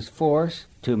will use force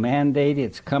to mandate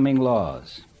its coming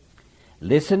laws.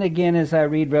 Listen again as I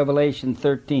read Revelation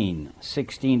 13,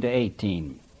 16 to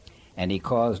 18. And he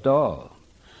caused all,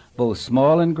 both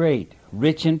small and great,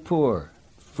 rich and poor,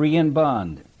 free and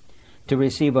bond, to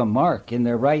receive a mark in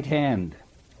their right hand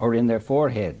or in their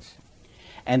foreheads,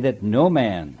 and that no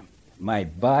man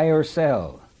might buy or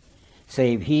sell,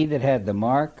 save he that had the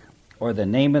mark, or the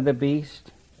name of the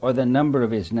beast, or the number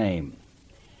of his name.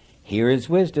 Here is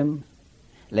wisdom.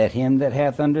 Let him that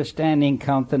hath understanding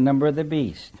count the number of the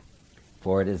beast,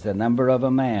 for it is the number of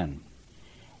a man,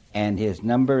 and his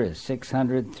number is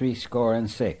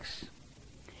 666.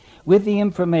 With the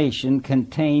information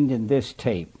contained in this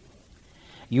tape,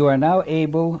 you are now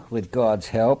able, with God's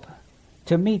help,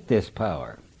 to meet this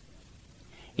power.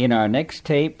 In our next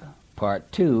tape,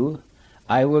 Part 2,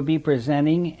 I will be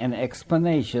presenting an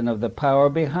explanation of the power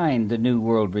behind the New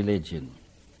World Religion.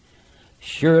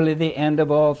 Surely the end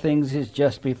of all things is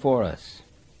just before us.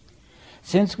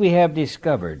 Since we have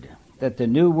discovered that the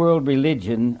New World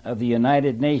Religion of the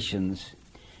United Nations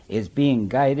is being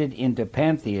guided into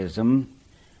pantheism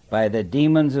by the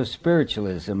demons of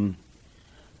spiritualism,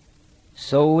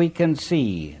 so we can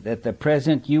see that the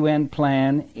present UN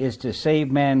plan is to save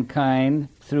mankind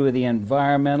through the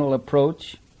environmental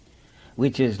approach,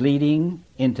 which is leading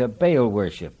into Baal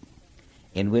worship,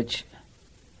 in which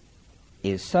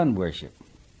is sun worship,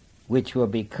 which will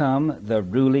become the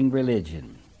ruling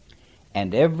religion.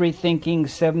 And every thinking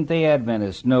Seventh-day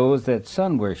Adventist knows that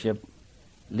sun worship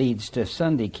leads to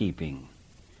Sunday keeping,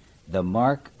 the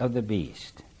mark of the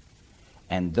beast,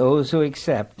 and those who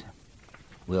accept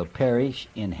will perish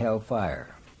in hellfire.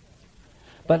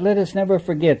 But let us never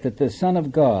forget that the Son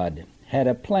of God had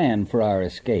a plan for our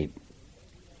escape.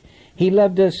 He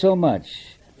loved us so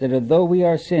much that although we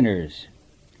are sinners,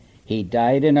 he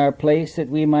died in our place that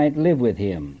we might live with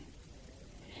him.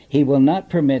 He will not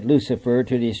permit Lucifer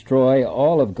to destroy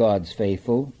all of God's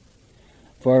faithful,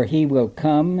 for he will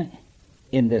come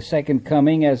in the second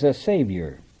coming as a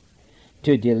Savior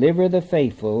to deliver the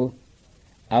faithful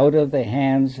out of the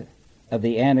hands of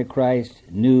the Antichrist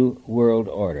New World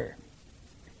Order.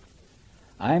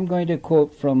 I'm going to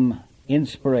quote from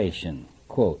Inspiration,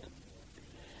 quote,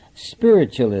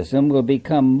 "Spiritualism will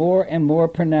become more and more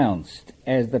pronounced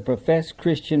as the professed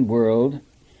Christian world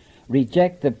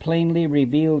reject the plainly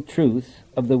revealed truth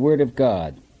of the Word of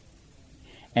God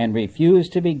and refuse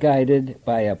to be guided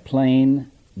by a plain,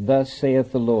 'Thus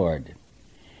saith the Lord,'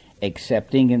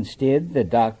 accepting instead the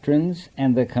doctrines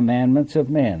and the commandments of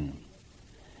men.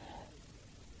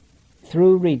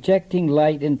 Through rejecting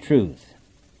light and truth,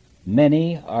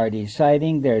 many are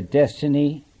deciding their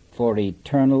destiny for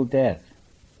eternal death.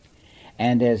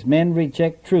 And as men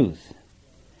reject truth,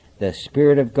 the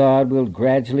Spirit of God will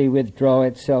gradually withdraw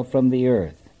itself from the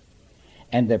earth,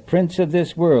 and the prince of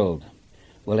this world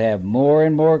will have more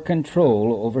and more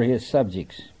control over his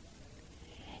subjects.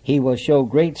 He will show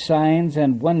great signs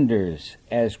and wonders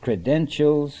as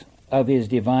credentials of his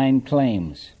divine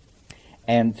claims,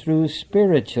 and through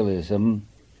spiritualism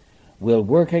will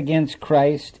work against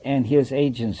Christ and his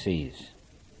agencies.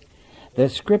 The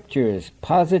Scriptures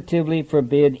positively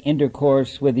forbid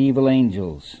intercourse with evil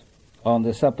angels on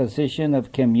the supposition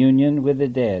of communion with the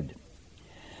dead.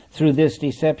 Through this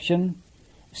deception,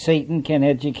 Satan can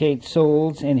educate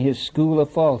souls in his school of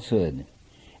falsehood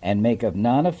and make of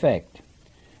non-effect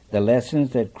the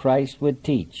lessons that Christ would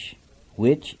teach,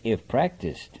 which, if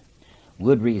practiced,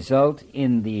 would result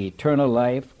in the eternal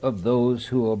life of those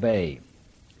who obey.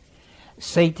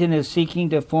 Satan is seeking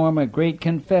to form a great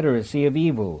confederacy of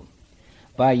evil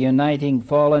by uniting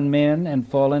fallen men and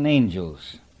fallen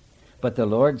angels. But the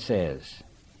Lord says,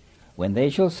 when they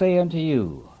shall say unto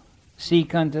you,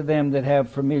 seek unto them that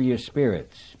have familiar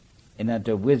spirits, and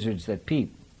unto wizards that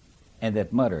peep and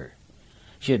that mutter,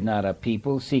 should not a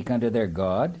people seek unto their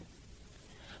God?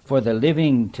 For the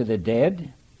living to the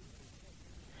dead,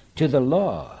 to the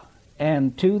law,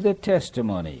 and to the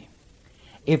testimony,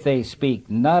 if they speak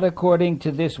not according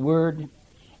to this word,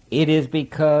 it is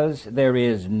because there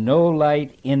is no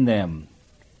light in them.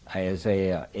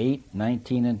 Isaiah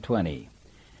 8:19 and 20.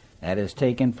 That is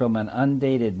taken from an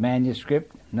undated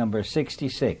manuscript, number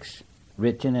 66,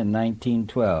 written in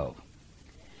 1912.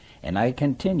 And I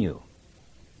continue.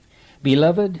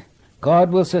 Beloved,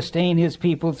 God will sustain his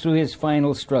people through his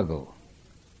final struggle.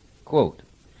 Quote,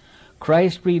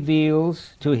 Christ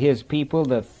reveals to his people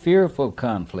the fearful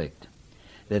conflict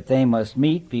that they must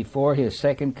meet before his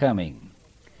second coming.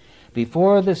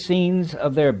 Before the scenes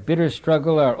of their bitter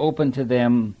struggle are open to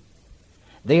them,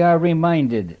 they are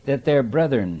reminded that their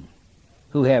brethren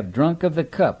who have drunk of the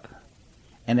cup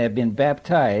and have been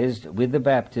baptized with the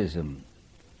baptism,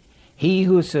 he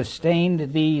who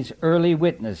sustained these early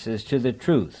witnesses to the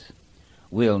truth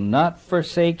will not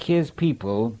forsake his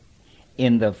people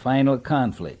in the final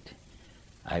conflict.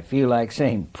 I feel like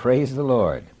saying, praise the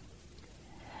Lord.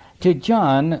 To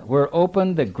John were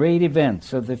opened the great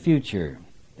events of the future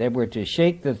that were to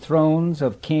shake the thrones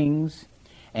of kings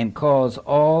and cause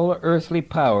all earthly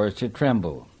powers to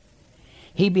tremble.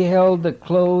 He beheld the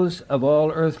close of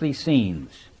all earthly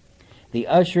scenes, the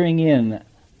ushering in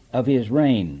of his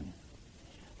reign,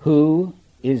 who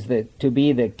is to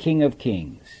be the King of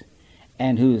kings,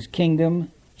 and whose kingdom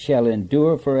shall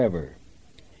endure forever.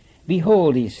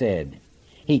 Behold, he said,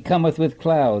 he cometh with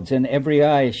clouds, and every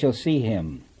eye shall see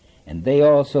him, and they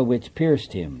also which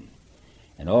pierced him.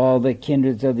 And all the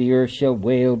kindreds of the earth shall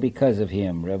wail because of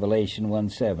him. Revelation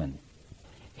 1:7.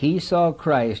 He saw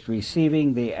Christ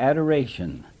receiving the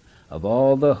adoration of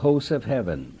all the hosts of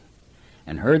heaven,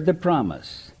 and heard the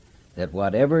promise that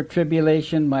whatever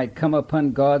tribulation might come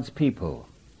upon God's people,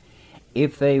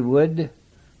 if they would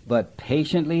but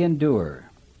patiently endure,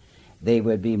 they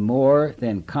would be more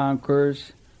than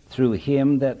conquerors through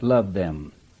him that loved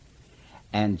them.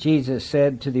 And Jesus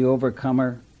said to the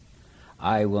overcomer,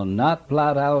 I will not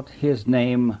blot out his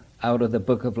name out of the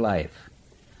book of life,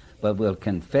 but will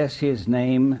confess his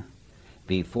name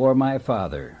before my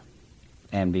Father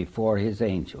and before his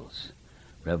angels.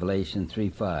 Revelation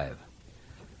 3:5.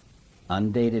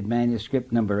 Undated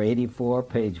manuscript number 84,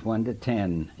 page 1 to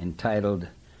 10, entitled,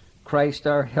 Christ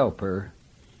our Helper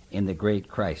in the Great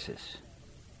Crisis.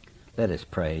 Let us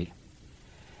pray.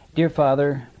 Dear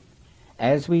Father,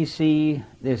 as we see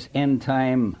this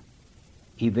end-time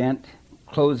event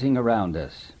closing around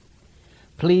us,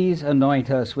 please anoint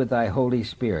us with thy Holy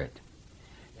Spirit,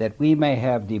 that we may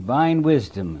have divine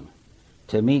wisdom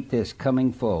to meet this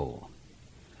coming foe.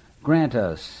 Grant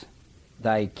us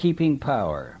thy keeping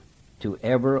power to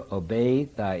ever obey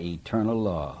thy eternal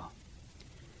law.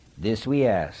 This we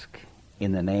ask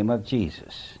in the name of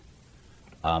Jesus.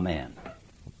 Amen.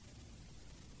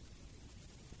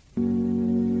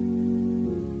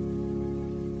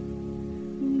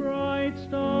 Bright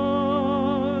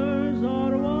stars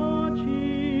are watching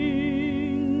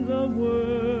the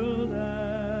world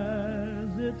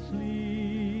as it sleeps.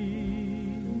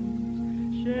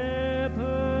 Shepherds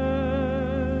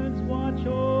watch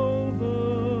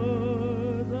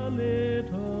over the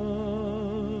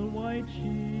little white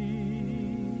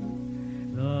sheep.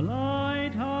 The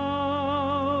lighthouse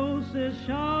is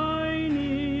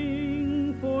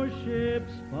shining for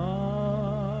ships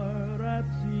far at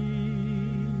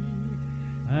sea,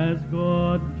 as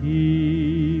God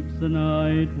keeps the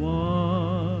night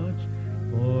watch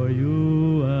for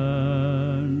you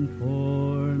and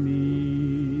for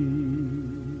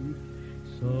me.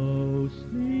 So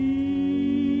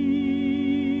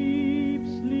sleep,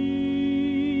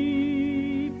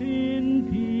 sleep in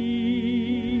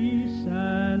peace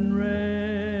and rest.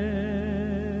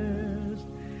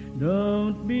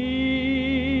 Don't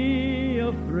be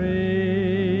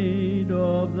afraid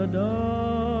of the darkness.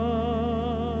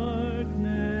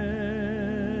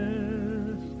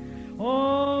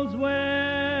 All's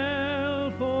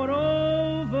well, for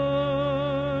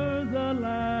over the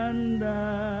land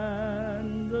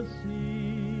and the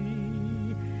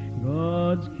sea,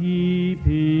 God's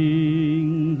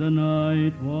keeping the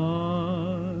night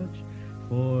watch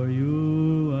for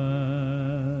you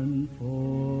and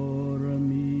for me.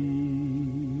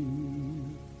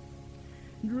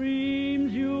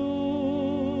 Dreams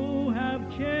you have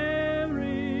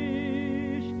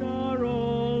cherished are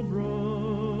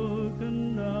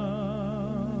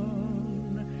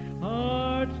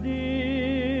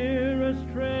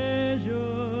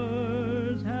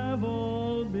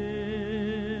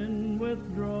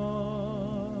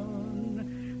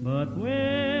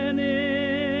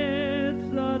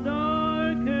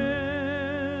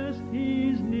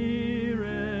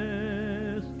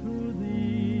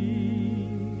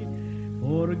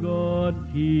for God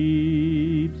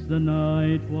keeps the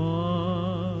night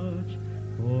watch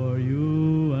for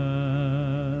you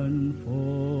and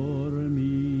for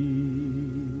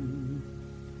me.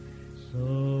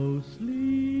 So sleep,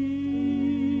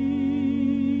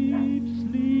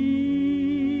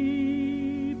 sleep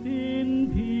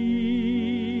in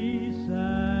peace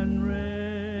and rest.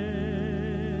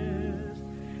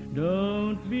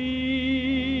 Don't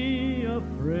be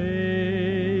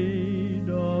afraid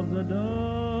of the darkness.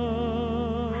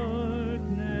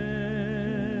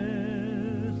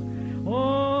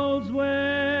 All's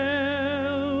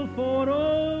well, for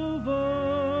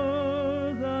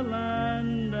over the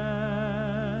land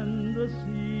and the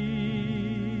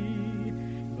sea,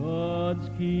 God's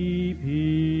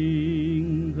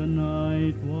keeping the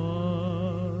night watch.